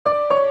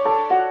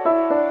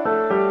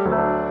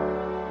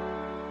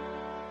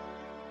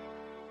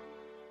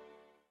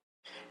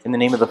In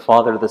the name of the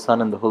Father, the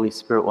Son, and the Holy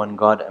Spirit, one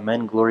God.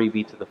 Amen. Glory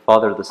be to the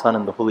Father, the Son,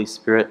 and the Holy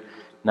Spirit,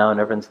 now and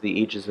ever into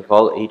the ages of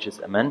all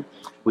ages. Amen.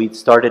 We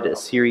started a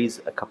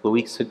series a couple of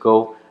weeks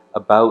ago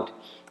about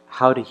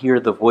how to hear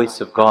the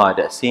voice of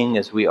God, seeing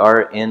as we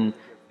are in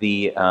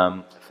the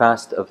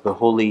fast of the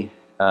Holy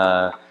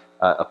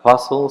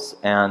Apostles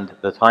and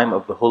the time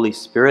of the Holy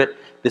Spirit.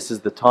 This is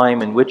the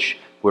time in which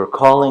we're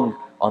calling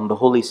on the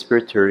Holy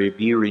Spirit to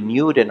be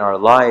renewed in our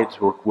lives.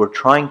 We're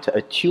trying to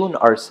attune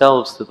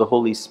ourselves to the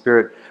Holy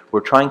Spirit.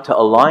 We're trying to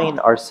align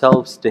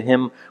ourselves to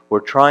Him. We're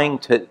trying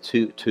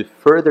to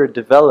further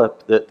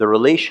develop the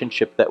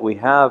relationship that we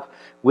have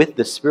with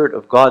the Spirit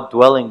of God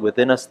dwelling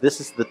within us. This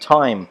is the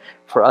time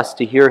for us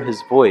to hear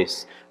His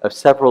voice.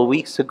 Several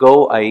weeks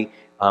ago, I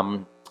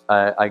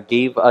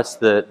gave us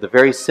the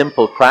very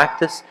simple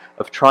practice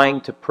of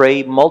trying to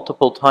pray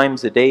multiple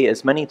times a day,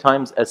 as many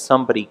times as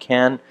somebody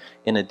can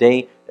in a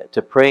day,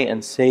 to pray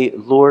and say,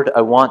 Lord,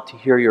 I want to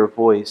hear your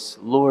voice.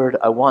 Lord,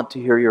 I want to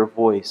hear your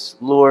voice.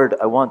 Lord,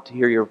 I want to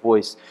hear your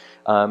voice.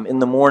 In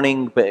the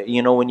morning, but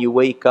when you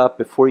wake up,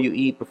 before you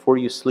eat, before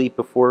you sleep,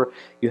 before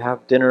you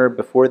have dinner,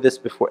 before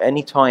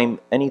anytime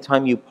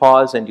you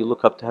pause and you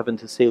look up to heaven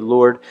to say,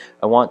 Lord,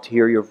 I want to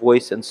hear your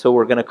voice. And so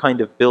we're going to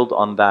kind of build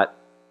on that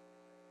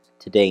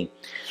today.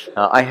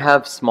 I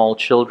have small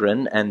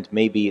children, and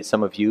maybe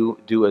some of you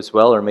do as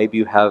well, or maybe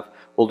you have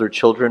older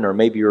children, or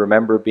maybe you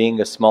remember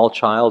being a small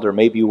child, or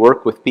maybe you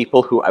work with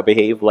people who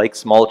behave like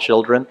small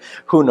children.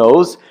 Who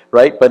knows,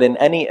 right? But in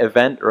any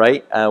event,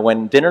 right,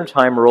 when dinner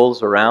time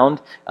rolls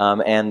around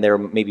and they're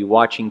maybe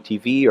watching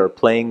TV or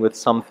playing with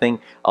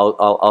something,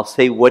 I'll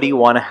say, what do you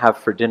want to have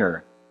for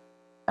dinner?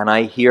 And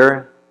I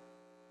hear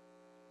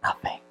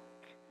nothing,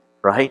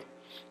 right?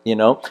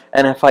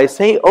 And if I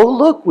say, oh,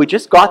 look, we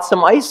just got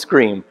some ice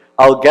cream,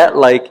 I'll get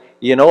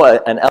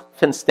an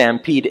elephant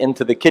stampede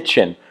into the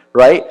kitchen,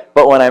 right?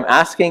 But when I'm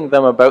asking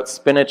them about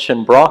spinach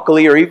and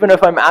broccoli, or even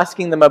if I'm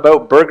asking them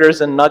about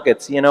burgers and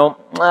nuggets, and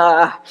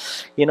I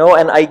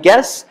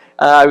guess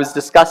I was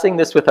discussing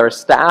this with our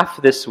staff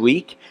this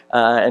week,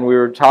 and we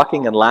were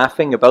talking and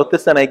laughing about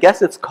this, and I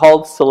guess it's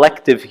called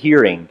selective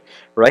hearing,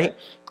 right?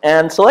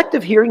 And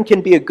selective hearing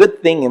can be a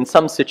good thing in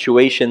some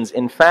situations.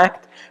 In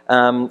fact,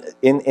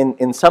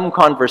 in some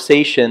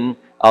conversation,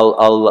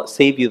 I'll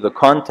save you the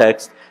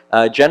context,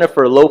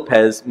 Jennifer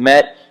Lopez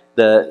met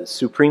the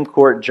Supreme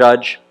Court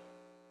judge,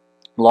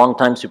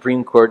 longtime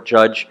Supreme Court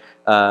judge,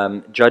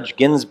 Judge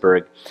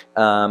Ginsburg,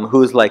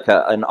 who's like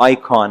an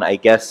icon, I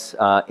guess,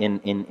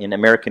 in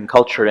American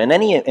culture. In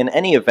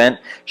any event,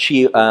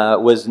 she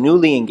was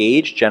newly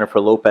engaged, Jennifer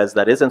Lopez,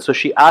 that is, and so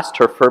she asked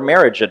her for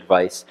marriage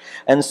advice.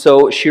 And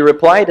so she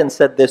replied and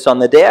said this: on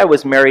the day I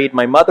was married,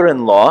 my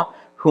mother-in-law,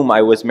 whom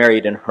I was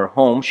married in her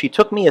home, she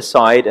took me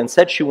aside and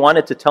said she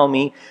wanted to tell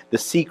me the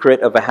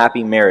secret of a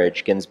happy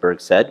marriage,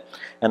 Ginsburg said.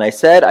 And I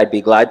said, I'd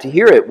be glad to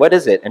hear it. What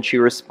is it? And she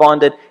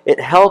responded, it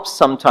helps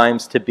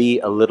sometimes to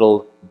be a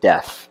little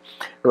deaf,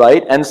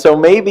 right? And so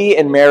maybe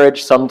in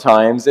marriage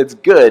sometimes it's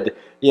good,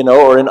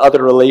 or in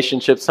other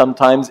relationships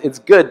sometimes it's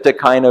good to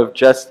kind of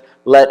just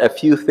let a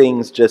few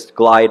things just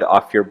glide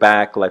off your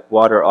back like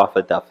water off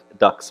a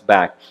duck's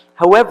back.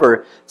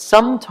 However,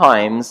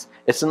 sometimes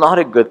it's not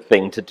a good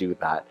thing to do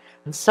that.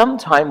 And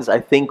sometimes I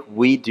think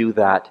we do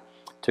that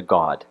to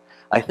God.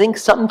 I think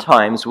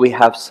sometimes we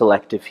have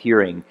selective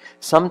hearing.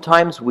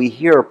 Sometimes we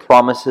hear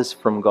promises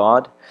from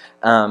God,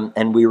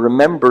 and we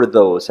remember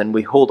those and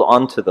we hold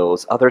on to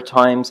those. Other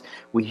times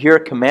we hear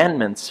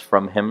commandments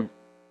from Him,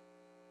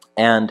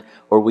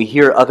 or we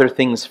hear other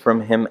things from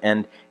Him,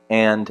 and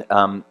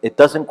it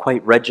doesn't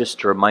quite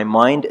register. My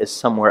mind is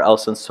somewhere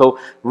else. And so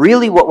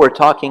really what we're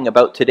talking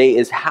about today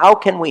is how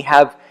can we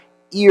have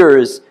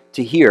ears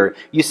to hear.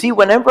 You see,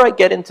 whenever I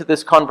get into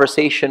this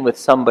conversation with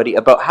somebody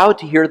about how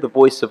to hear the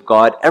voice of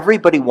God,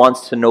 everybody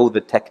wants to know the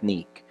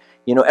technique.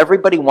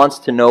 Everybody wants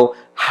to know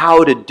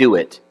how to do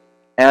it.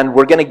 And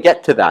we're going to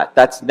get to that.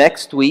 That's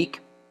next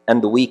week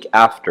and the week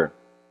after.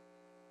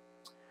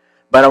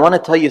 But I want to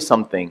tell you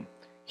something.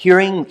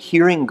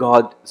 Hearing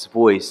God's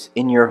voice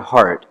in your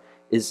heart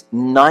is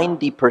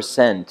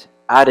 90%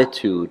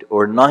 attitude,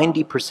 or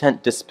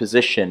 90%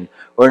 disposition,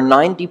 or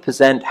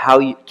 90%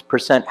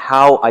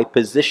 how I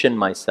position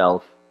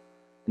myself,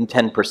 and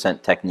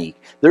 10%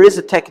 technique. There is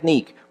a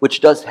technique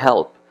which does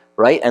help,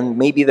 right? And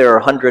maybe there are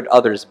 100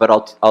 others, but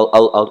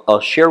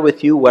I'll share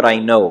with you what I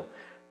know.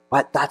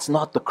 But that's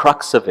not the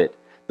crux of it.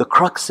 The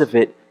crux of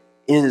it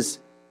is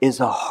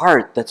a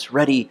heart that's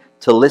ready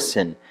to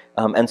listen.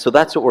 And so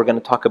that's what we're going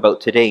to talk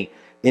about today.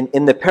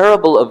 In the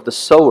parable of the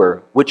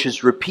sower, which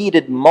is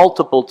repeated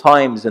multiple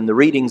times in the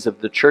readings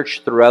of the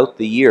church throughout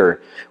the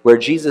year, where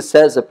Jesus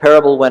says a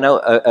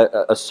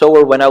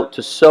sower went out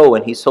to sow,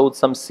 and he sowed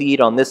some seed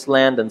on this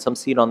land and some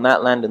seed on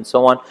that land and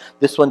so on.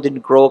 This one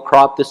didn't grow a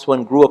crop, this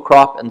one grew a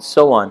crop, and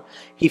so on.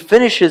 He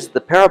finishes the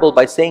parable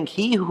by saying,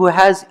 he who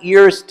has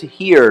ears to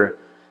hear,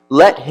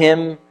 let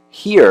him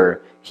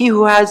hear. He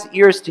who has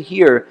ears to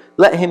hear,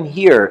 let him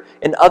hear.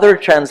 In other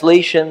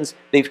translations,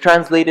 they've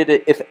translated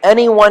it, if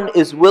anyone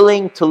is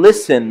willing to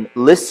listen,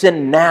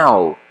 listen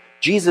now.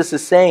 Jesus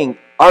is saying,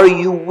 are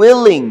you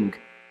willing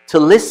to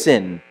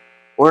listen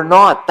or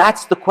not?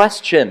 That's the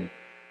question.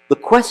 The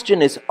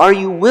question is, are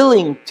you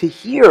willing to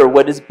hear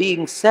what is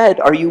being said?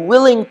 Are you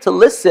willing to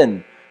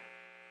listen?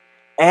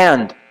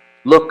 And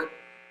look,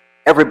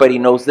 everybody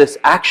knows this,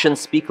 actions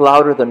speak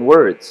louder than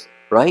words,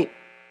 right?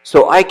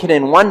 So I can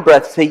in one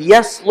breath say,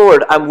 yes,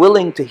 Lord, I'm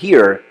willing to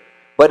hear.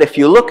 But if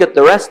you look at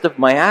the rest of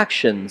my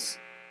actions,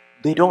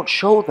 they don't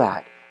show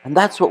that. And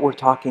that's what we're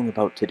talking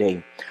about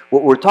today.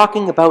 What we're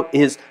talking about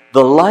is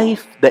the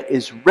life that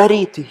is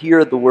ready to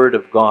hear the Word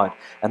of God.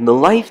 And the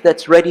life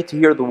that's ready to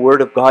hear the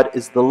Word of God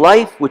is the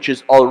life which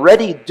is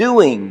already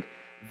doing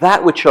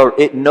that which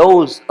it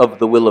knows of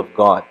the will of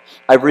God.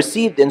 I've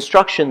received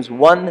instructions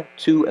 1,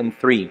 2, and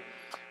 3.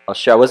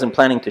 I wasn't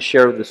planning to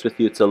share this with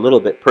you. It's a little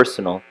bit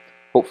personal.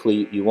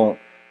 Hopefully you won't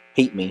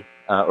hate me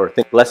or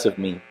think less of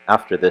me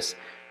after this.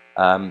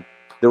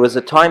 There was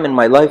a time in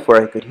my life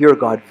where I could hear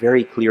God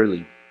very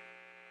clearly.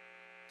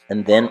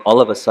 And then all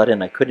of a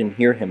sudden I couldn't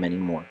hear Him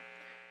anymore.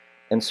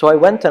 And so I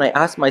went and I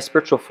asked my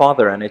spiritual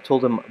father and I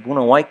told him,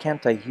 Abuna, why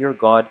can't I hear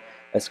God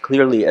as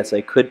clearly as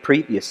I could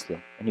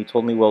previously? And he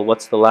told me, well,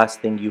 what's the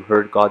last thing you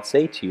heard God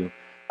say to you?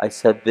 I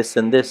said this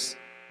and this.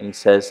 And he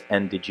says,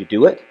 and did you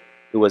do it?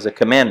 It was a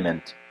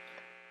commandment.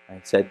 I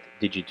said,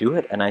 did you do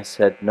it? And I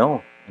said,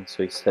 no. And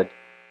so he said,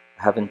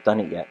 I haven't done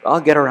it yet. I'll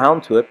get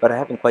around to it, but I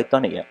haven't quite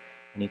done it yet.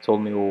 And he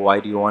told me, well, why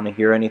do you want to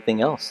hear anything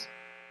else?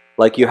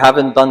 Like you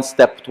haven't done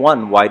step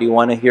 1, why do you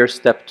want to hear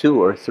step 2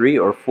 or 3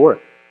 or 4?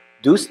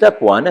 Do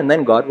step 1 and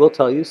then God will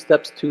tell you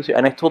steps 2, 3.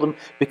 And I told him,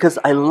 because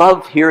I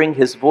love hearing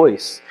His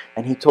voice.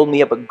 And he told me,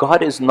 yeah, but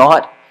God is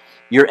not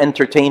your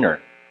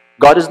entertainer.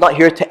 God is not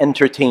here to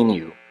entertain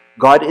you.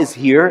 God is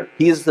here,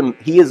 He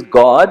is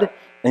God,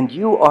 and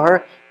you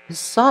are His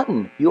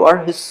son. You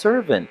are His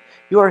servant.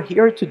 You are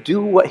here to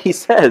do what He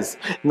says,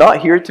 not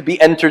here to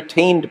be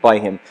entertained by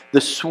Him.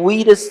 The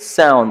sweetest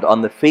sound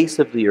on the face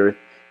of the earth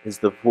is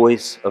the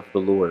voice of the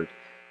Lord.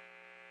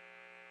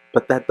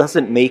 But that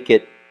doesn't make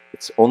it,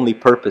 its only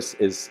purpose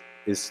is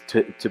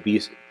to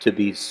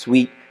be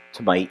sweet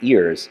to my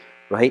ears,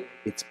 right?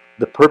 It's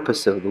the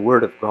purpose of the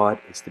Word of God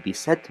is to be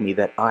said to me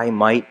that I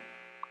might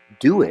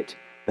do it,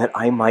 that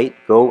I might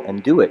go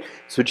and do it.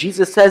 So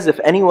Jesus says, if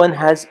anyone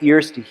has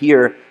ears to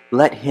hear,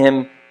 let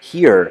him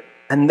hear.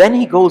 And then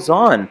He goes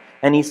on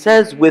and He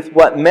says, with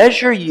what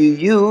measure you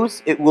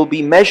use, it will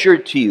be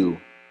measured to you.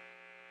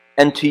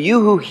 And to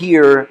you who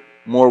hear,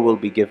 more will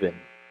be given.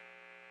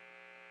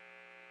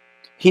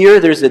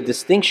 Here there's a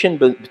distinction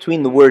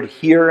between the word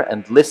hear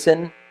and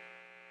listen,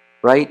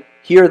 right?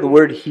 Here the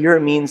word hear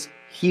means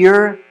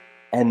hear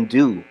and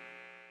do.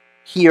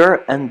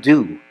 Hear and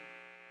do.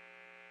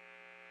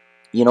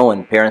 You know,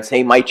 when parents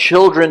say, my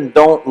children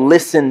don't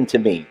listen to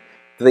me,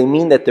 do they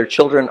mean that their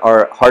children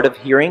are hard of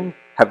hearing?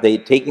 Have they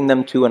taken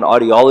them to an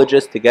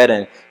audiologist to get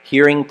a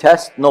hearing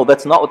test? No,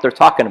 that's not what they're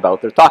talking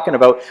about. They're talking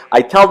about,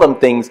 I tell them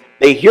things,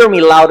 they hear me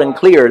loud and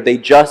clear, they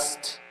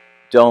just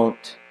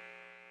don't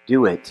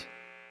do it.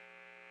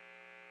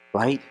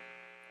 Right?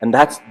 And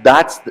that's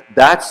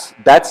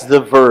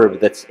the verb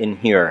that's in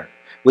here.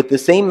 With the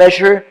same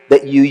measure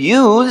that you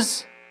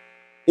use,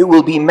 it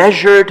will be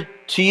measured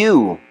to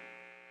you.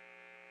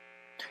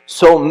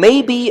 So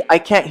maybe I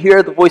can't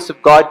hear the voice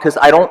of God because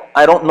I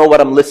don't know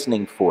what I'm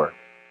listening for.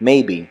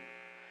 Maybe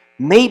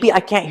I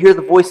can't hear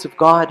the voice of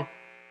God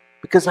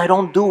because I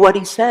don't do what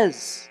He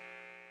says.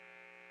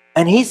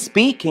 And He's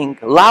speaking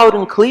loud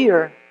and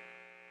clear,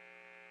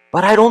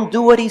 but I don't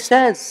do what He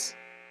says.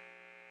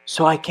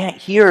 So I can't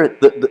hear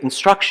the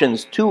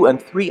instructions 2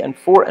 and 3 and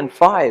 4 and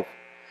 5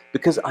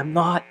 because I'm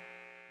not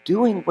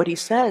doing what He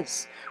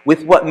says.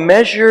 With what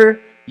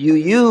measure you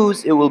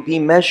use, it will be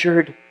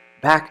measured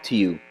back to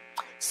you.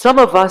 Some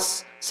of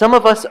us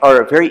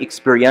are very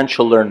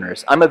experiential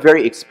learners. I'm a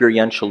very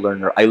experiential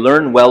learner. I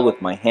learn well with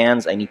my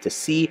hands. I need to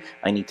see,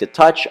 I need to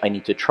touch, I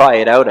need to try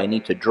it out, I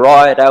need to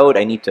draw it out,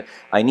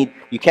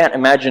 you can't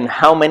imagine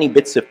how many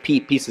bits of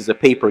pieces of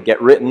paper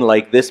get written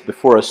like this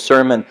before a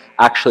sermon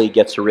actually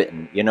gets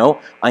written, you know?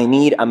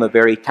 I'm a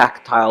very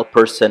tactile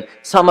person.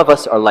 Some of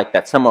us are like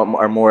that. Some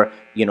are more,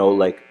 you know,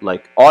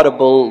 like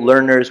audible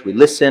learners. We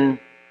listen,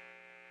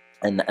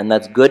 and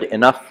that's good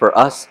enough for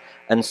us,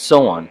 and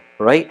so on,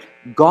 right?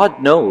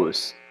 God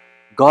knows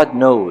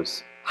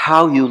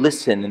how you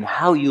listen and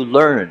how you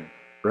learn,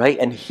 right?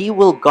 And He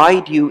will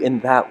guide you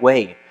in that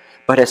way.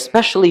 But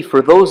especially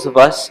for those of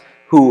us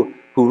who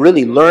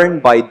really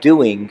learn by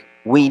doing,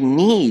 we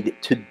need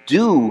to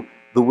do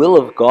the will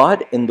of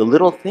God in the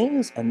little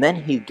things, and then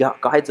He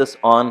guides us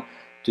on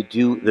to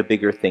do the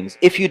bigger things.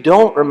 If you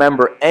don't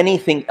remember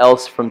anything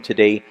else from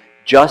today,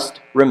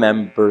 just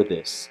remember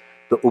this.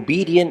 The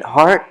obedient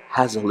heart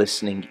has a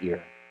listening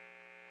ear.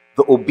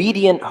 The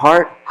obedient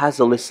heart has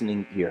a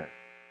listening ear.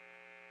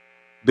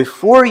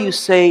 Before you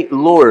say,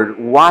 Lord,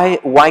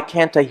 why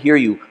can't I hear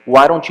you?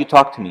 Why don't you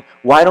talk to me?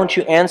 Why don't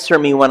you answer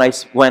me when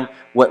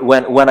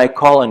I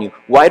call on you?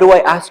 Why do I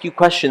ask you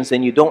questions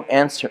and you don't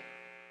answer?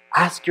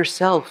 Ask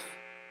yourself,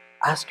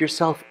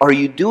 are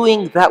you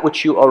doing that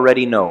which you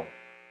already know?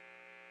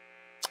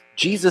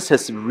 Jesus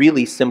has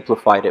really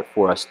simplified it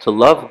for us to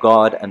love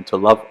God and to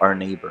love our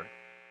neighbor.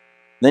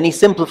 Then he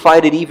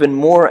simplified it even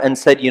more and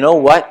said, you know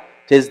what?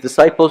 To his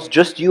disciples,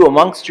 just you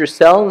amongst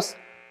yourselves,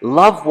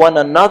 love one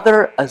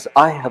another as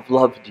I have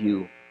loved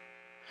you.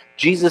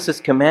 Jesus'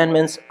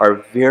 commandments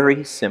are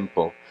very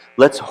simple.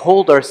 Let's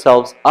hold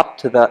ourselves up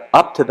to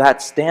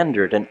that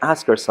standard and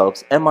ask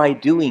ourselves, am I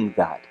doing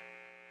that?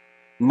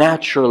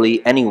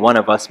 Naturally, any one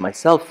of us,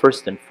 myself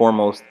first and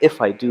foremost, if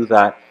I do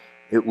that,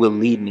 it will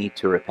lead me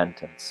to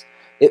repentance.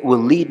 It will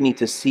lead me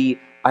to see,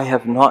 I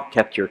have not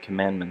kept your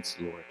commandments,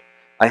 Lord.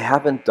 I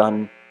haven't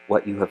done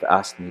what you have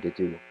asked me to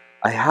do.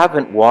 I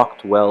haven't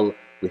walked well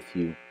with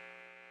you.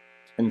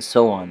 And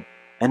so on.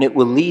 And it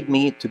will lead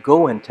me to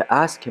go and to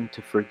ask him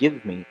to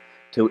forgive me.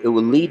 It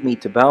will lead me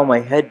to bow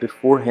my head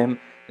before him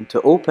and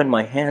to open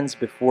my hands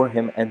before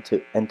him and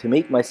to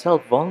make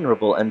myself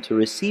vulnerable and to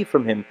receive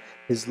from him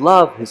his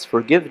love, his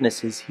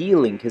forgiveness, his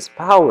healing, his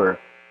power,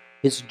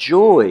 his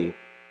joy,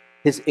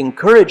 his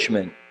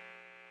encouragement,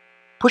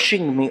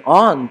 pushing me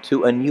on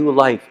to a new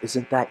life.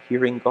 Isn't that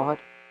hearing God?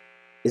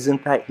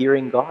 Isn't that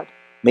hearing God?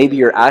 Maybe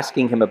you're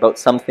asking him about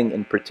something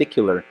in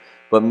particular,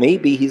 but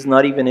maybe he's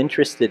not even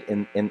interested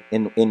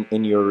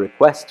in your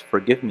request,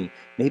 forgive me.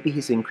 Maybe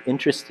he's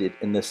interested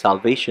in the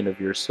salvation of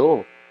your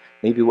soul.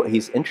 Maybe what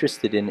he's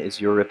interested in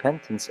is your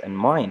repentance and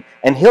mine.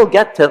 And he'll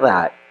get to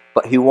that,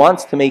 but he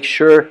wants to make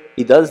sure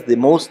he does the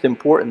most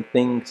important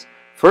things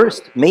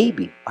first.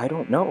 Maybe. I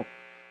don't know.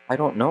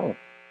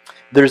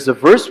 There's a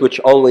verse which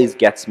always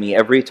gets me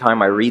every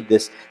time I read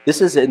this. This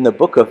is in the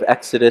book of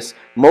Exodus.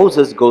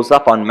 Moses goes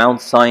up on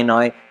Mount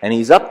Sinai, and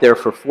he's up there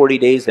for 40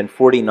 days and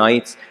 40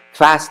 nights,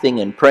 fasting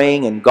and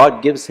praying, and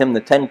God gives him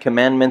the 10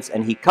 commandments,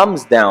 and he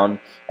comes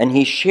down, and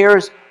he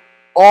shares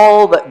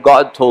all that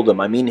God told him.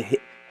 I mean,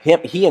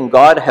 he and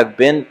God have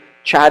been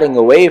chatting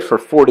away for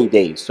 40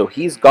 days, so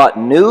he's got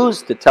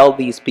news to tell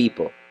these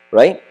people,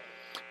 right?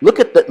 Look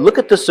at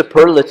the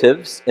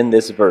superlatives in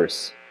this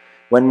verse.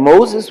 When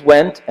Moses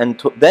went,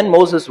 then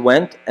Moses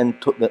went and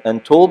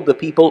told the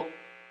people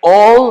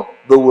all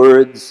the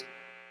words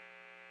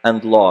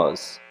and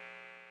laws.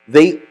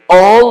 They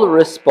all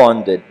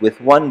responded with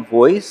one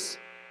voice,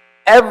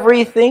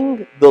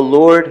 everything the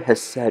Lord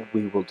has said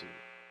we will do.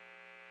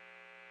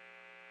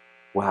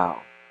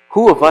 Wow.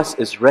 Who of us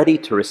is ready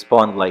to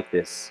respond like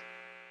this?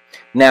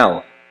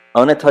 Now, I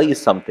want to tell you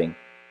something.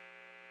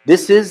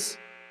 This is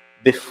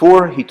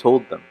before he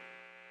told them.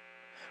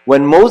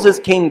 When Moses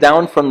came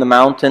down from the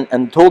mountain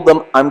and told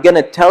them, I'm going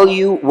to tell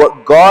you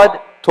what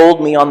God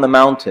told me on the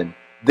mountain,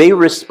 they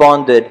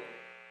responded,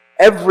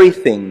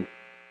 everything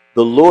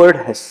the Lord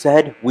has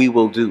said we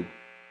will do.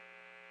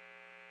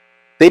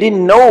 They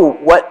didn't know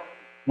what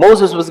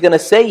Moses was going to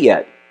say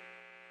yet.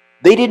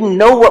 Maybe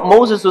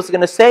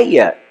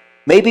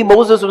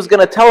Moses was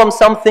going to tell them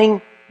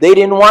something they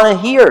didn't want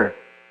to hear.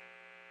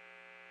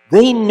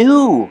 They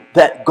knew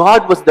that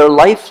God was their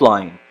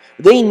lifeline.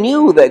 They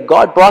knew that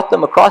God brought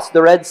them across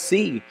the Red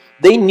Sea.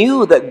 They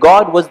knew that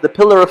God was the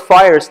pillar of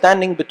fire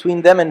standing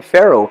between them and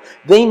Pharaoh.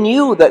 They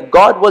knew that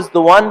God was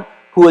the one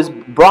who has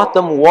brought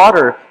them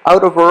water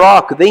out of a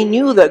rock. They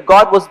knew that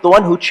God was the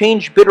one who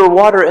changed bitter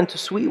water into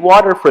sweet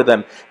water for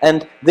them.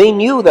 And they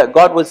knew that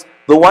God was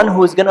the one who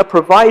was going to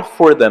provide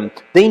for them.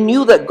 They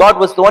knew that God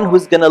was the one who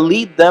was going to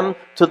lead them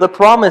to the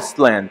promised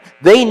land.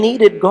 They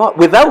needed God.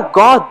 Without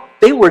God,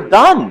 they were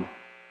done.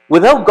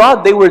 Without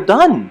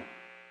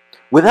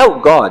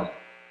God,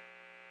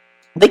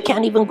 they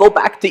can't even go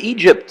back to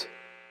Egypt.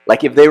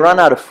 Like if they run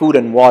out of food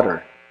and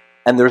water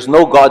and there's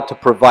no God to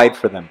provide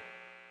for them,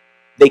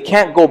 they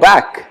can't go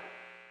back.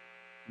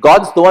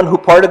 God's the one who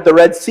parted the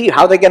Red Sea.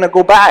 How are they going to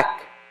go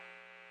back?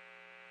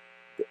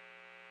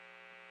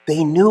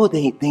 They knew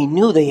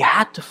they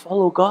had to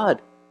follow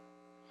God.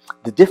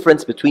 The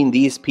difference between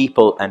these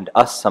people and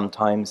us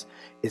sometimes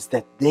is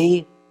that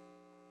they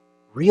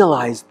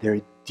realized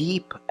their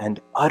deep and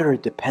utter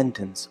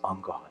dependence on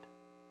God.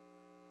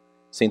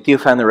 St.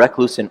 Theophan the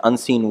Recluse in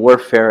Unseen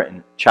Warfare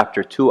in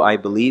chapter 2, I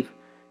believe,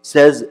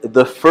 says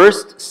the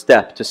first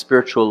step to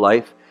spiritual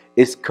life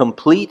is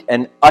complete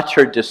and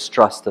utter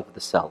distrust of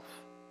the self.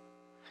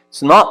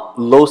 It's not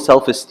low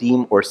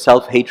self-esteem or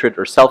self-hatred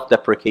or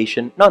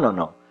self-deprecation.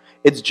 No.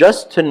 It's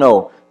just to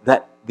know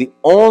that the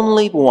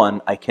only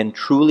one I can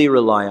truly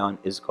rely on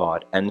is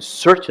God, and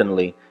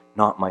certainly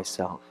not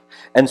myself.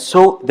 And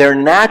so their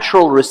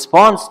natural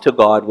response to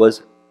God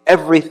was,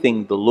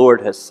 everything the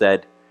Lord has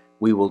said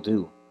we will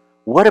do.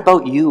 What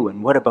about you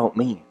and what about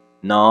me?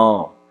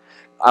 No.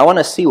 I want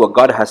to see what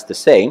God has to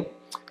say,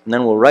 and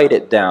then we'll write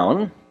it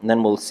down, and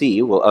then we'll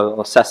see,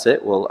 we'll assess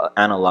it, we'll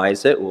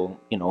analyze it, we'll,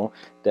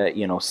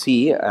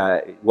 see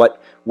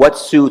what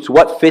suits,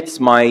 what fits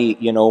my,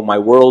 my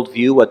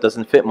worldview, what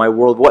doesn't fit my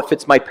world, what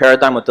fits my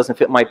paradigm, what doesn't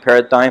fit my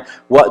paradigm,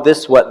 what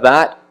this, what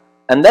that.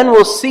 And then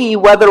we'll see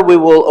whether we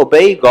will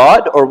obey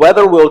God or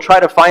whether we'll try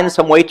to find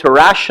some way to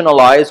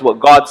rationalize what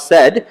God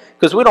said,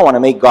 because we don't want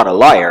to make God a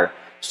liar.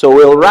 So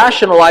we'll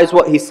rationalize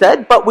what he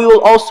said, but we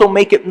will also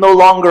make it no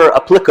longer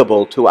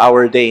applicable to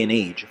our day and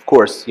age. Of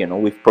course,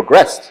 we've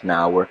progressed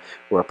now. We're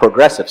a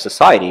progressive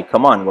society.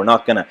 Come on, we're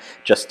not going to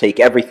just take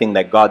everything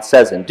that God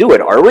says and do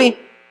it, are we?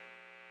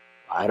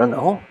 I don't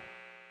know.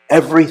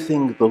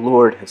 everything the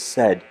Lord has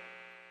said,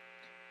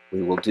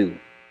 we will do.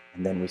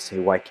 And then we say,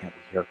 why can't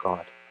we hear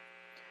God?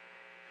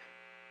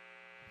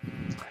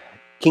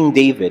 King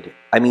David,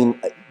 I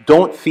mean,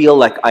 don't feel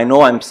like, I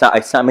know I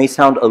may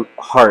sound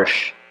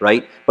harsh,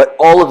 right? But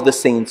all of the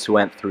saints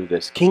went through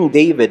this. King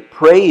David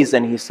prays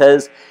and he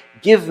says,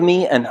 give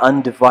me an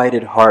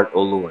undivided heart,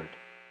 O Lord,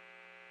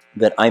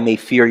 that I may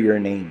fear your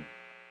name.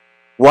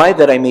 Why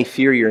that I may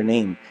fear your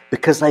name?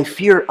 Because I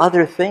fear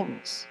other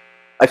things.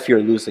 I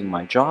fear losing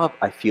my job.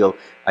 I fear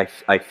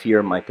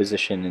my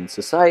position in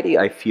society.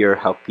 I fear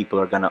how people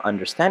are going to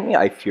understand me.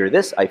 I fear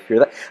this. I fear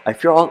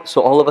that.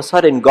 So all of a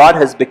sudden, God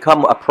has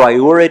become a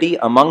priority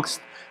amongst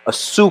a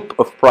soup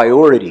of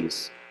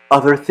priorities.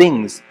 Other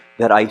things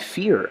that I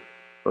fear,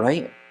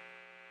 right?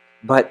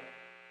 But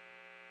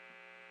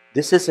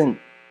this isn't,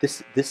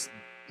 this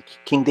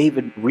King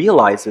David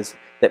realizes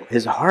that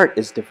his heart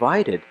is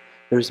divided.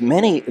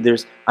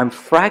 I'm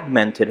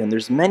fragmented, and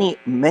there's many,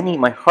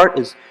 my heart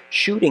is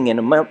shooting in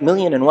a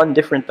million and one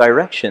different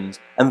directions,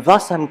 and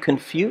thus I'm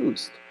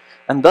confused.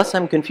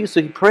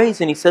 So he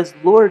prays and he says,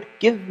 Lord,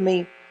 give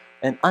me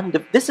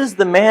this is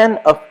the man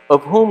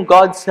of whom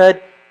God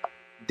said,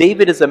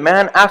 David is a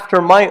man after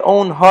my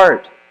own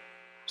heart,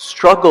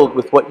 struggled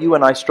with what you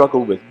and I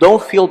struggle with.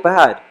 Don't feel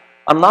bad.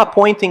 I'm not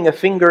pointing a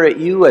finger at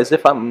you as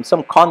if I'm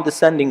some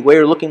condescending way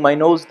or looking my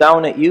nose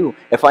down at you.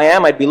 If I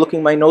am, I'd be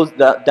looking my nose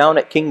down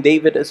at King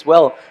David as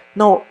well.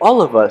 No,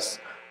 all of us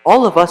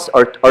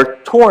are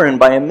torn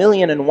by a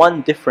million and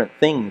one different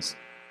things.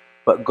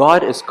 But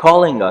God is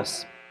calling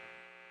us,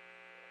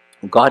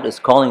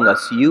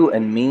 you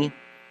and me,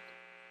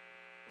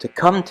 to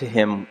come to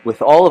Him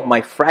with all of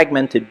my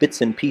fragmented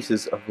bits and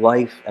pieces of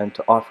life and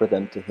to offer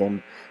them to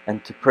Him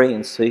and to pray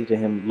and say to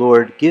Him,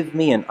 Lord, give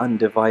me an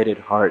undivided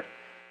heart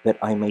that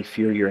I may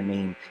fear your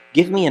name.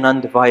 Give me an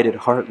undivided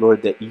heart,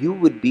 Lord, that you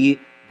would be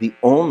the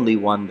only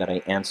one that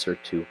I answer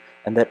to,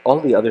 and that all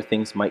the other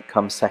things might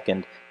come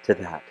second to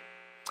that.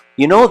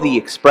 You know the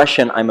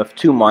expression, I'm of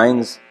two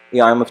minds?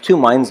 Yeah, I'm of two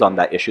minds on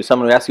that issue.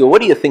 Someone would ask you,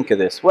 what do you think of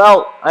this?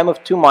 Well, I'm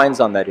of two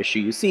minds on that issue.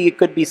 You see, it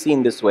could be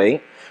seen this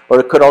way, or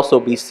it could also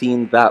be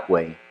seen that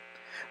way.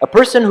 A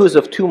person who's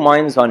of two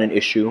minds on an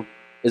issue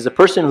is a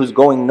person who's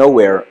going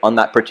nowhere on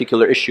that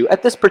particular issue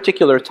at this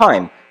particular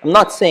time. I'm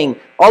not saying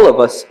all of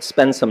us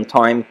spend some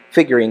time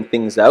figuring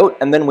things out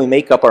and then we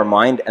make up our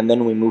mind and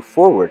then we move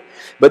forward.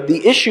 But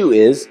the issue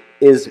is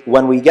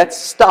when we get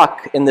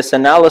stuck in this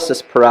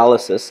analysis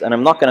paralysis, and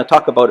I'm not going to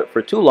talk about it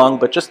for too long,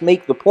 but just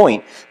make the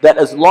point that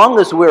as long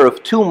as we're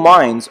of two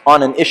minds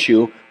on an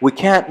issue, we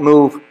can't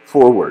move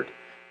forward.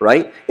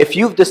 Right? If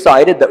you've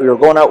decided that we're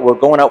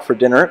going out for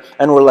dinner,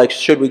 and we're like,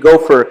 should we go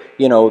for,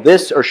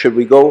 this, or should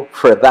we go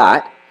for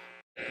that?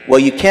 Well,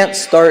 you can't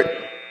start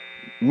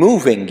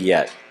moving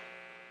yet.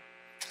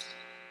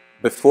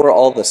 Before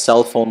all the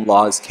cell phone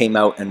laws came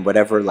out and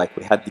whatever, like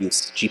we had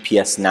these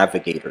GPS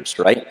navigators,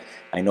 right?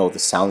 I know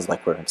this sounds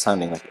like I'm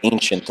sounding like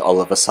ancient all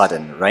of a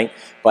sudden, right?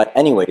 But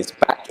anyways,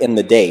 back in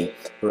the day,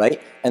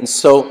 right? And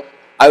so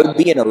I would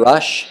be in a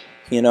rush,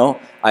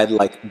 I'd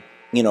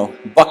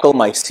buckle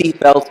my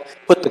seatbelt,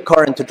 put the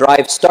car into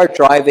drive, start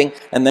driving,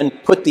 and then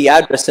put the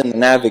address in the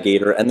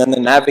navigator, and then the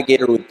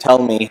navigator would tell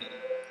me,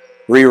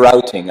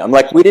 rerouting. I'm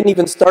like, we didn't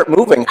even start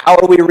moving. How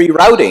are we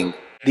rerouting?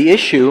 The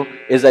issue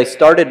is I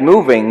started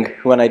moving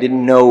when I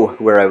didn't know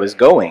where I was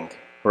going,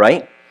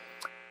 right?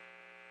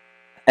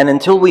 And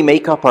until we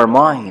make up our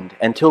mind,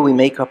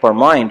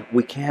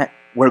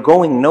 we're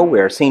going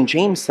nowhere. St.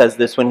 James says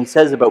this when he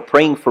says about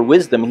praying for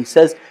wisdom. He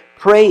says,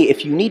 pray,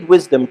 if you need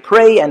wisdom,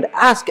 pray and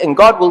ask, and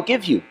God will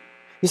give you.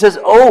 He says,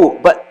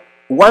 but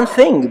one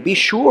thing, be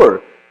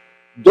sure,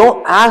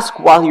 don't ask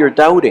while you're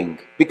doubting.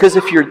 Because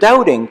if you're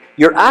doubting,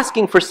 you're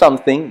asking for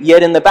something,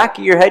 yet in the back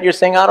of your head you're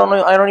saying, I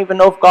don't even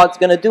know if God's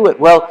going to do it.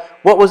 Well,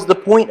 what was the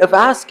point of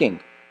asking,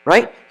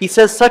 right? He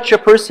says such a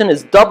person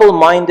is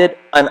double-minded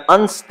and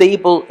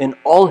unstable in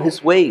all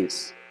his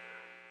ways.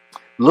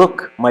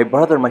 Look, my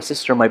brother, my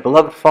sister, my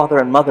beloved father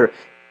and mother,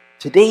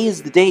 today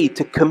is the day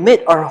to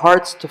commit our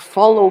hearts to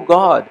follow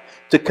God,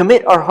 to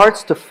commit our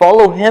hearts to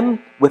follow Him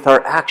with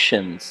our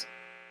actions,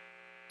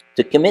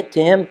 to commit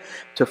to Him,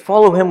 to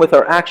follow Him with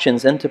our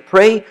actions, and to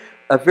pray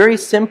a very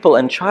simple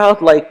and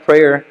childlike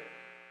prayer.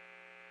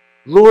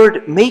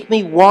 Lord, make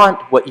me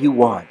want what you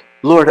want.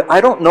 Lord,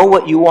 I don't know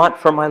what you want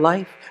for my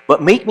life,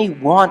 but make me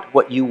want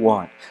what you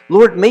want.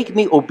 Lord, make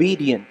me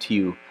obedient to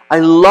you. I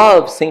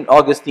love St.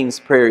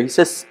 Augustine's prayer. He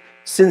says,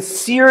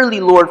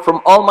 sincerely, Lord,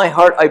 from all my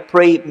heart I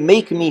pray,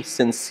 make me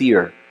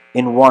sincere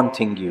in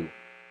wanting you.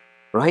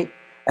 Right?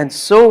 And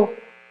so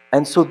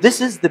this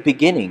is the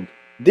beginning.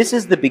 This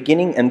is the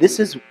beginning, and this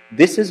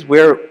is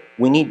where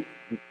we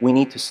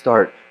need to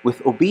start,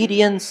 with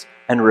obedience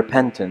and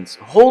repentance,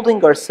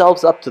 holding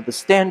ourselves up to the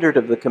standard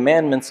of the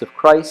commandments of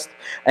Christ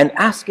and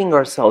asking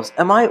ourselves,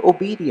 am I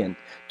obedient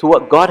to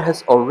what God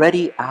has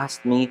already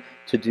asked me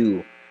to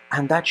do?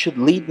 And that should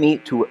lead me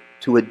to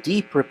a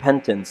deep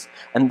repentance,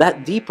 and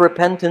that deep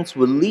repentance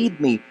will lead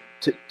me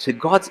to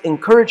God's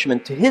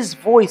encouragement, to His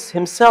voice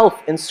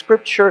Himself in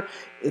Scripture,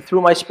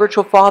 through my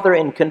spiritual father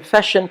in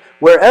confession,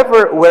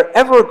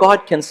 wherever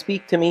God can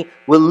speak to me,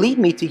 will lead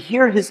me to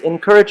hear His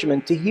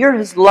encouragement, to hear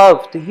His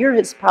love, to hear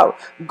His power.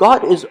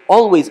 God is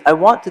always, I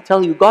want to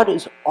tell you, God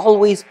is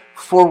always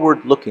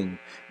forward looking.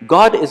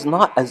 God is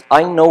not, as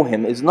I know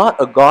Him, is not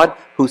a God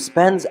who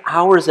spends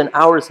hours and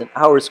hours and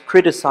hours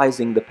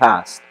criticizing the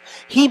past.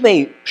 He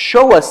may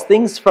show us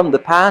things from the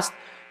past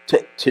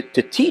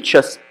to teach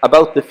us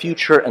about the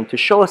future and to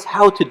show us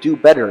how to do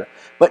better,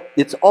 but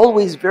it's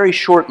always very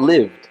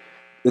short-lived.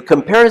 The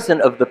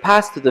comparison of the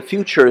past to the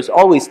future is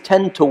always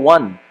 10 to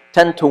 1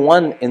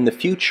 in the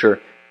future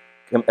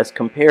as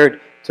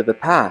compared to the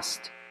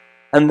past.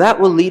 And that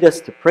will lead us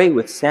to pray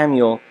with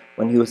Samuel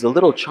when he was a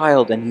little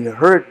child and he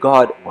heard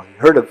God, well, he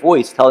heard a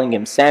voice telling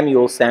him,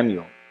 Samuel,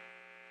 Samuel.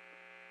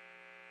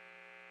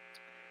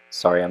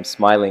 Sorry, I'm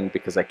smiling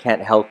because I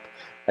can't help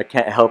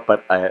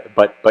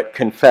but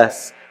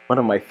confess one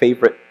of my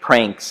favorite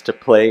pranks to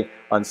play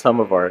on some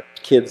of our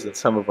kids and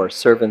some of our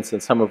servants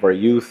and some of our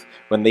youth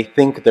when they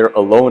think they're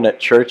alone at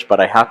church, but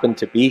I happen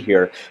to be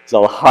here.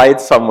 So I'll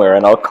hide somewhere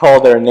and I'll call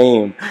their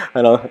name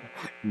and I'll,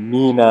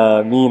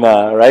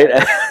 Mina,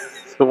 right?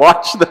 So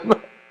watch them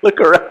look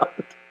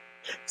around.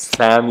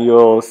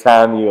 Samuel,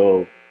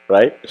 Samuel,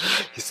 right?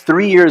 He's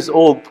 3 years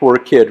old, poor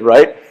kid,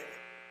 right?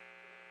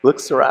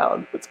 Looks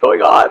around, what's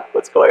going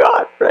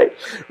on, right?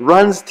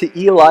 Runs to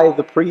Eli,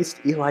 the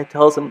priest. Eli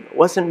tells him, it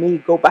wasn't me,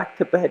 go back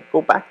to bed,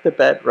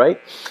 right?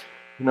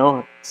 You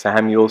know,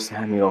 Samuel,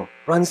 Samuel.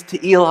 Runs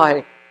to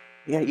Eli.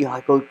 Yeah,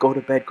 Eli, go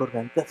to bed.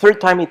 The third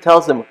time he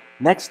tells him,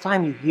 next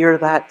time you hear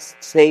that,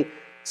 say,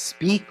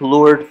 speak,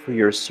 Lord, for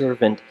your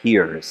servant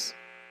hears.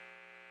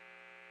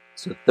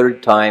 So the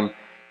third time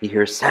he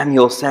hears,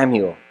 Samuel,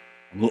 Samuel.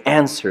 And he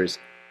answers,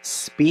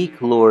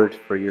 speak, Lord,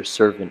 for your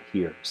servant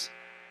hears.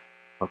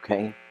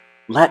 Okay?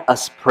 Let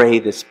us pray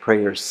this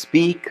prayer.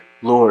 Speak,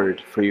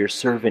 Lord, for your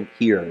servant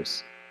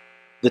hears.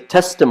 The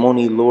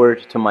testimony,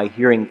 Lord, to my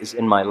hearing is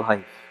in my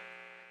life.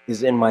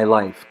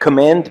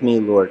 Command me,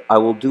 Lord, I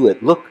will do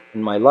it. Look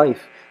in my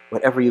life,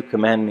 whatever you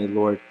command me,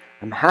 Lord,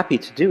 I'm happy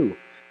to do.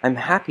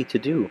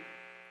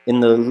 In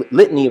the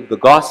litany of the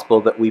gospel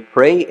that we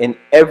pray in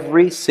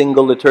every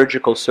single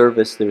liturgical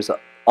service,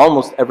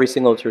 almost every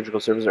single liturgical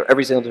service, or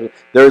every single service,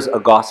 there's a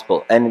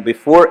gospel. And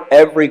before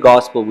every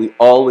gospel, we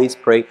always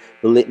pray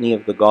the litany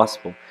of the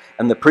gospel.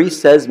 And the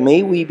priest says,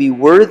 may we be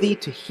worthy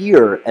to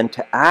hear and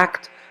to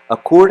act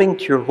according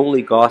to your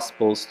holy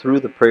gospels through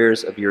the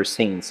prayers of your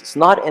saints. It's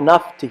not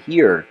enough to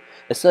hear.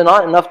 It's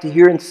not enough to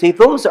hear and to say,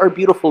 those are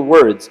beautiful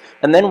words.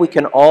 And then we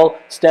can all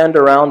stand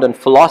around and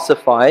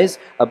philosophize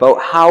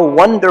about how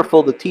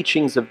wonderful the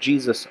teachings of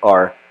Jesus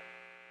are.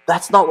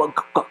 That's not what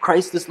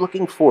Christ is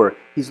looking for.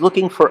 He's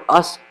looking for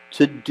us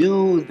to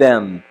do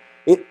them.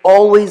 It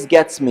always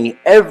gets me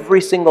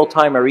every single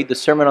time I read the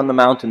Sermon on the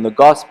Mount in the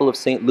Gospel of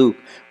St. Luke,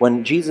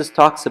 when Jesus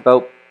talks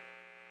about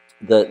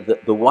the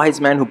wise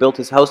man who built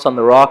his house on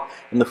the rock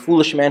and the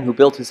foolish man who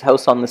built his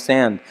house on the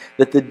sand.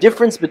 That the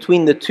difference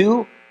between the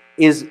two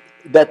is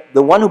that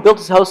the one who built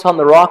his house on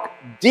the rock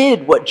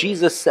did what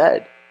Jesus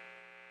said.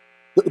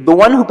 The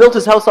one who built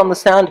his house on the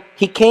sand,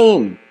 he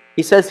came.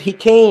 He says he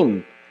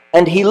came.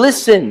 And he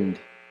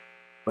listened,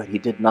 but he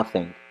did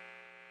nothing.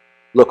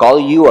 Look, all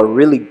of you are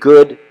really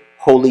good,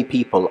 holy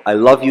people. I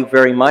love you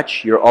very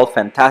much. You're all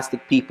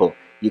fantastic people.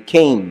 You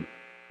came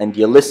and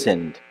you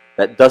listened.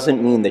 That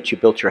doesn't mean that you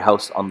built your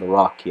house on the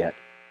rock yet.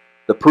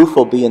 The proof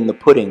will be in the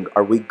pudding.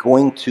 Are we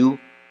going to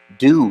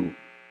do?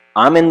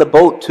 I'm in the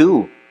boat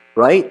too,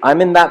 right?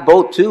 I'm in that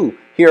boat too.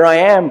 Here I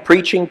am,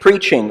 preaching.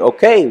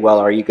 Okay, well,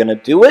 are you going to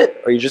do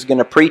it, or are you just going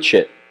to preach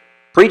it?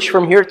 Preach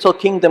from here till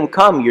kingdom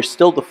come. You're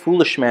still the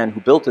foolish man who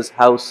built his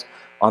house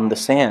on the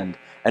sand.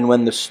 And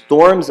when the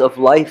storms of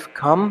life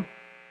come,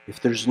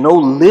 if there's no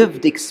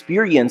lived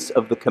experience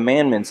of the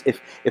commandments,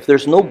 if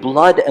there's no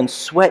blood and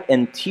sweat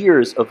and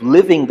tears of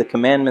living the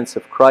commandments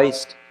of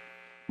Christ,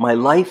 my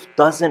life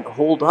doesn't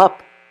hold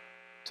up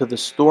to the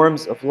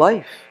storms of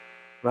life,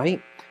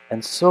 right?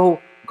 And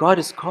so God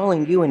is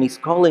calling you and He's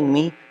calling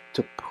me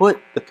to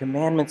put the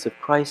commandments of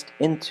Christ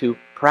into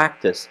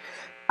practice.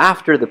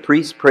 After the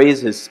priest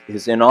prays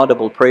his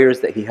inaudible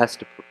prayers that he has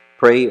to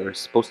pray or is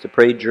supposed to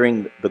pray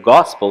during the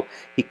gospel,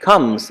 he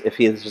comes, if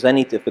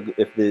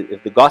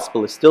the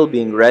gospel is still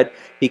being read,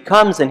 he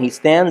comes and he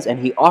stands and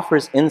he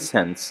offers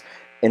incense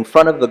in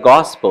front of the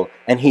gospel,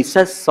 and he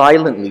says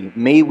silently,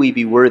 may we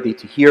be worthy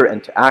to hear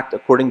and to act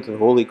according to the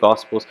holy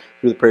gospels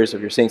through the prayers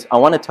of your saints. I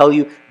want to tell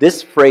you,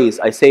 this phrase,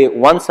 I say it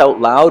once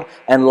out loud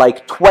and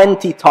like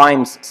 20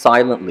 times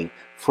silently.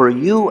 For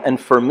you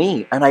and for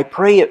me, and I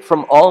pray it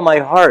from all my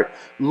heart.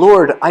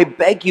 Lord, I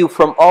beg you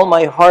from all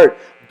my heart,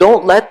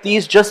 don't let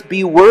these just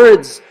be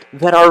words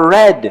that are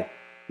read.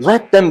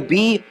 Let them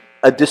be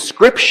a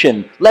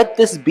description. Let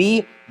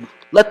the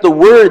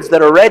words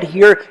that are read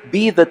here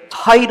be the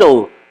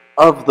title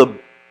of the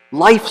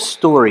life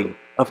story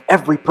of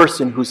every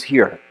person who's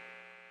here.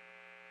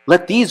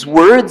 Let these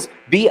words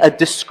be a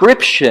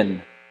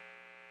description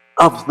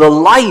of the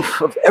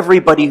life of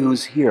everybody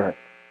who's here.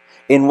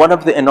 In one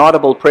of the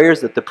inaudible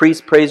prayers that the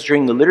priest prays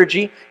during the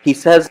liturgy, he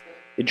says,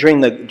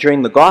 during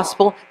the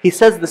gospel, he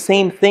says the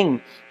same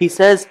thing. He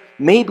says,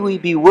 may we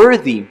be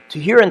worthy to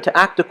hear and to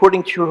act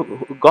according to your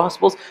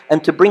gospels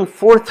and to bring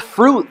forth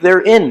fruit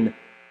therein,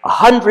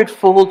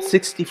 100-fold,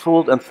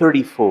 60-fold, and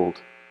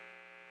 30-fold.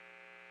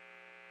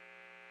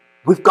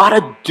 We've got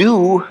to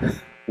do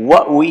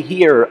what we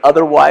hear.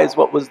 Otherwise,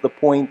 what was the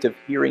point of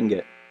hearing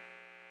it?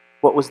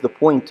 What was the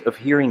point of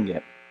hearing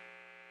it?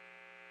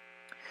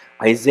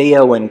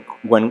 Isaiah,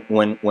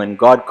 when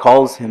God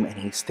calls him and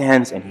he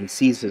stands and he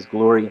sees his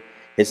glory,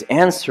 his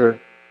answer,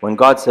 when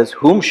God says,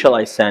 whom shall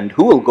I send?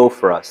 Who will go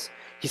for us?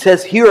 He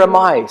says, here am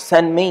I,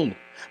 send me.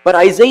 But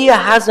Isaiah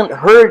hasn't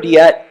heard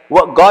yet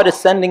what God is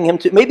sending him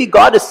to. Maybe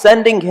God is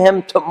sending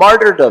him to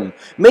martyrdom.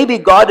 Maybe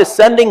God is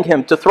sending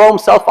him to throw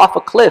himself off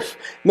a cliff.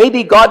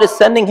 Maybe God is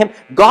sending him.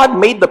 God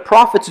made the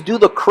prophets do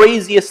the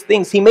craziest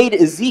things. He made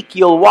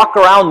Ezekiel walk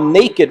around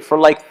naked for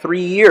like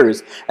 3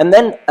 years. And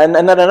then at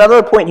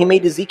another point, he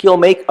made Ezekiel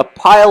make a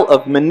pile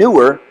of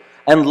manure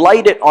and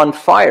light it on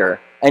fire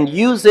and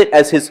use it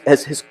as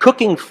his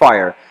cooking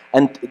fire,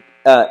 and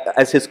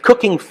as his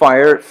cooking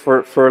fire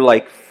for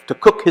like to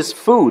cook his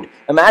food.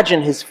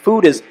 Imagine his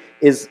food is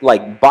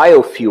like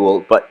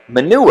biofuel, but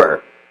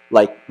manure,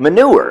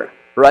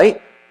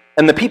 right?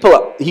 And the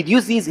people, he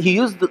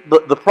used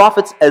the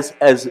prophets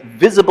as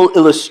visible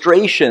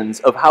illustrations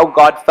of how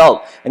God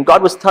felt. And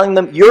God was telling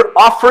them, your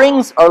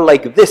offerings are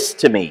like this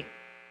to me.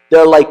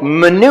 They're like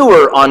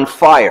manure on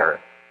fire.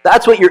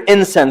 That's what your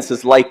incense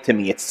is like to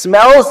me. It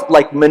smells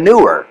like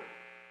manure.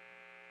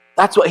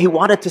 That's what he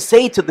wanted to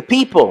say to the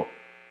people.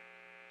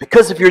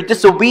 Because of your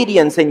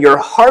disobedience and your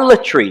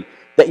harlotry,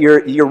 that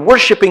you're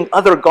worshiping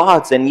other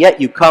gods, and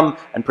yet you come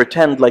and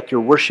pretend like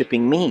you're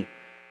worshiping me,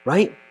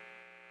 right?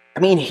 I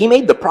mean, he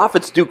made the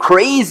prophets do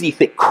crazy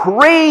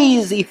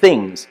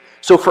things.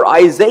 So for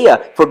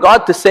Isaiah, for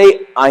God to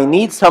say, I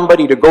need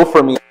somebody to go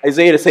for me,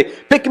 Isaiah to say,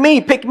 pick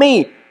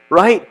me,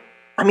 right?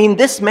 I mean,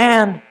 this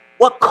man,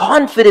 what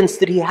confidence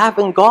did he have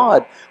in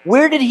God?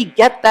 Where did he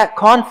get that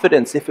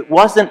confidence if it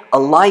wasn't a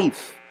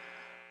life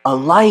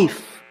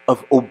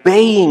of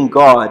obeying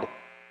God,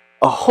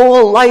 a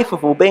whole life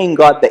of obeying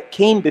God that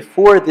came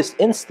before this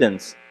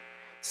instance?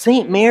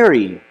 Saint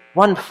Mary,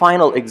 one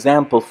final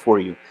example for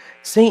you.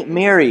 Saint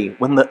Mary,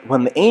 when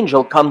the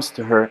angel comes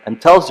to her and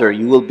tells her,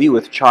 you will be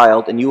with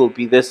child, and you will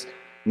be this,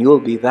 and you will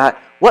be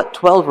that, what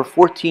 12 or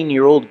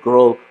 14-year-old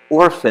girl,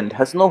 orphaned,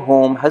 has no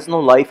home, has no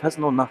life, has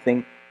no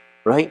nothing,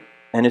 right?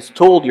 And is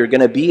told you're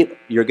gonna be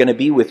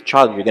with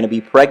child, you're gonna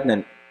be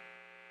pregnant,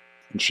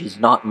 and she's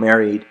not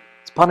married,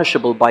 it's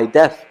punishable by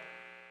death.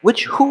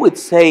 Who would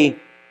say,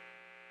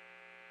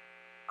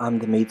 I'm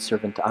the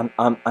maidservant. I'm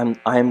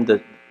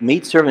the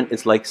maidservant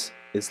is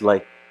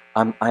like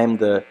I'm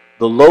the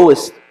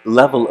lowest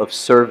level of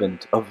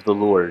servant of the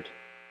Lord.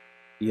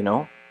 You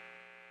know?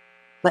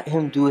 Let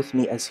him do with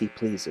me as he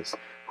pleases.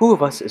 Who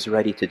of us is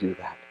ready to do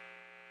that?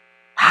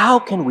 How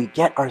can we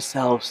get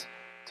ourselves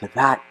to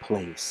that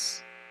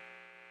place?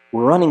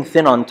 We're running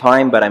thin on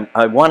time, but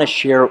I want to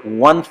share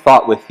one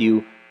thought with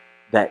you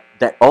that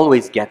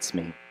always gets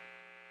me.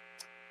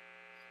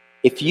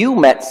 If you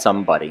met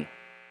somebody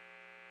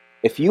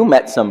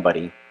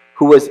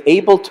who was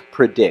able to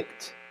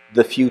predict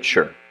the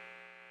future,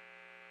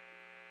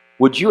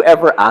 would you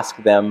ever ask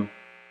them,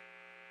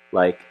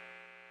 like,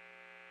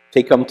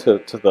 take them to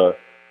the,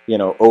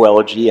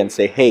 OLG and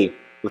say, hey,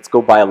 let's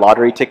go buy a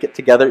lottery ticket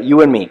together,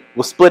 you and me.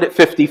 We'll split it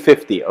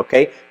 50-50,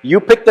 okay? You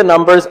pick the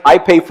numbers, I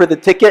pay for the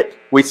ticket,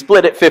 we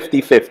split it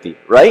 50-50,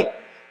 right?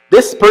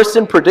 This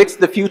person predicts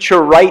the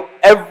future right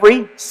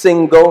every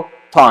single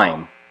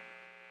time.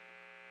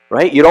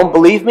 Right? You don't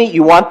believe me?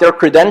 You want their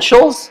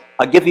credentials?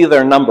 I'll give you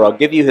their number.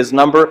 I'll give you his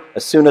number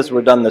as soon as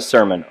we're done the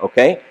sermon,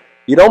 okay?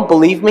 You don't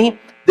believe me?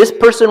 This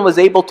person was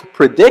able to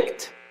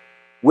predict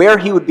where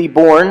he would be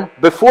born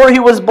before he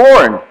was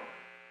born.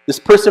 This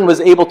person was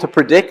able to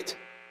predict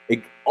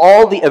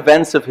all the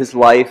events of his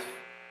life,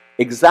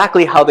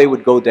 exactly how they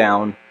would go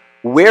down,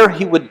 where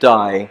he would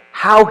die,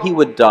 how he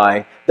would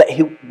die, that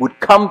he would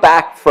come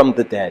back from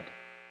the dead.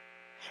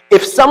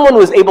 If someone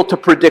was able to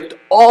predict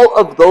all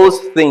of those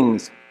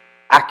things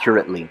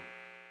accurately,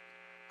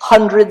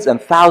 hundreds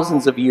and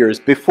thousands of years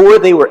before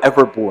they were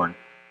ever born,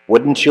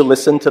 wouldn't you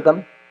listen to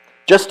them?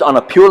 Just on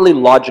a purely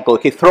logical,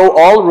 okay, throw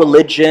all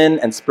religion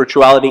and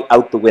spirituality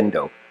out the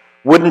window.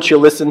 Wouldn't you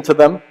listen to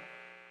them?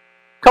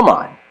 Come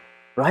on,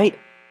 right?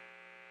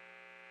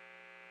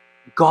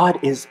 God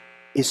is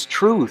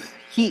truth.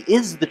 He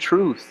is the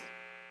truth.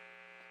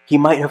 He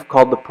might have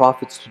called the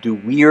prophets to do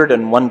weird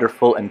and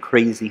wonderful and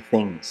crazy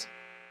things,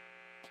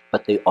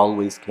 but they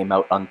always came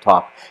out on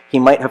top. He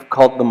might have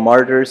called the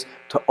martyrs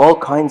to all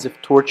kinds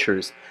of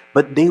tortures,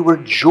 but they were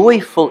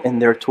joyful in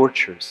their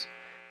tortures.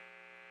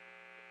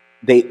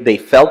 They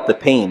felt the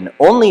pain.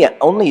 Only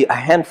a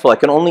handful. I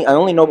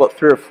only know about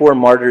 3 or 4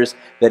 martyrs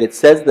that it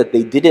says that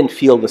they didn't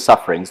feel the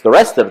sufferings. The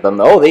rest of them,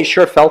 though, they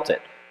sure felt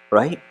it,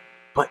 right?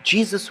 But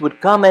Jesus would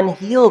come and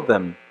heal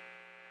them.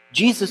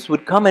 Jesus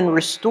would come and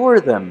restore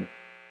them.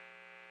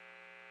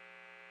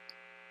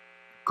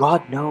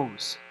 God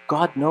knows.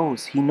 God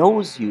knows. He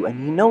knows you, and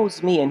He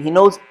knows me, and He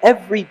knows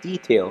every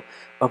detail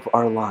of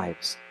our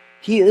lives.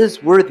 He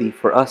is worthy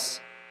for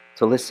us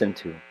to listen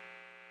to.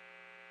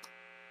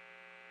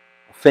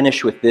 I'll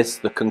finish with this,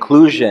 the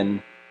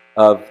conclusion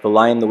of The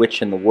Lion, the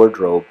Witch, and the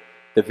Wardrobe,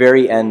 the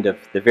very end of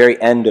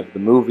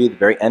the movie,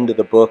 the very end of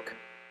the book.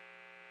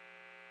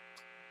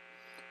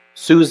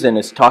 Susan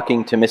is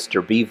talking to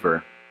Mr.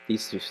 Beaver.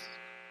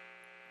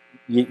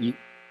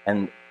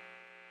 And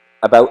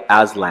about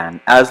Aslan.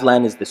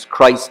 Aslan is this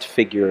Christ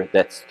figure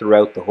that's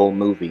throughout the whole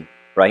movie,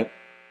 right?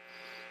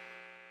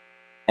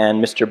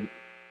 And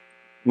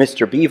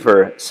Mr.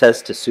 Beaver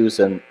says to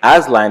Susan,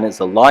 Aslan is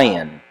a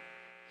lion.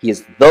 He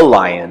is the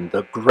lion,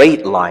 the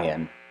great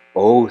lion.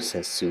 Oh,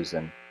 says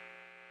Susan,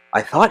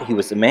 I thought he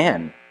was a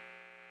man.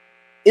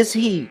 Is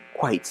he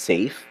quite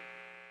safe?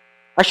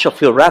 I shall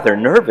feel rather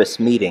nervous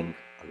meeting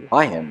a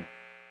lion.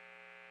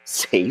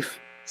 Safe,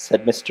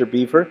 said Mr.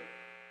 Beaver.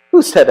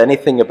 Who said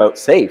anything about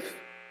safe?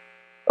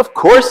 Of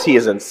course he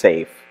isn't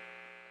safe,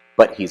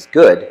 but he's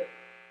good,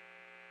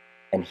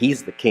 and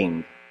he's the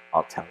king,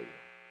 I'll tell you.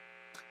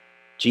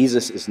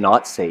 Jesus is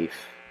not safe.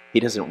 He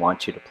doesn't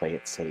want you to play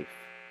it safe.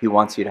 He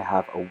wants you to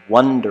have a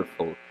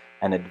wonderful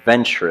and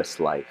adventurous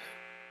life,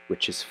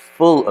 which is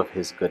full of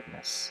his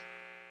goodness.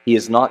 He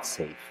is not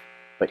safe,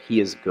 but he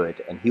is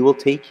good, and he will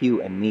take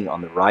you and me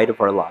on the ride of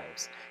our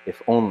lives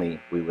if only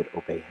we would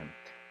obey him.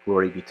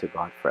 Glory be to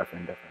God forever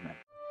and ever. Amen.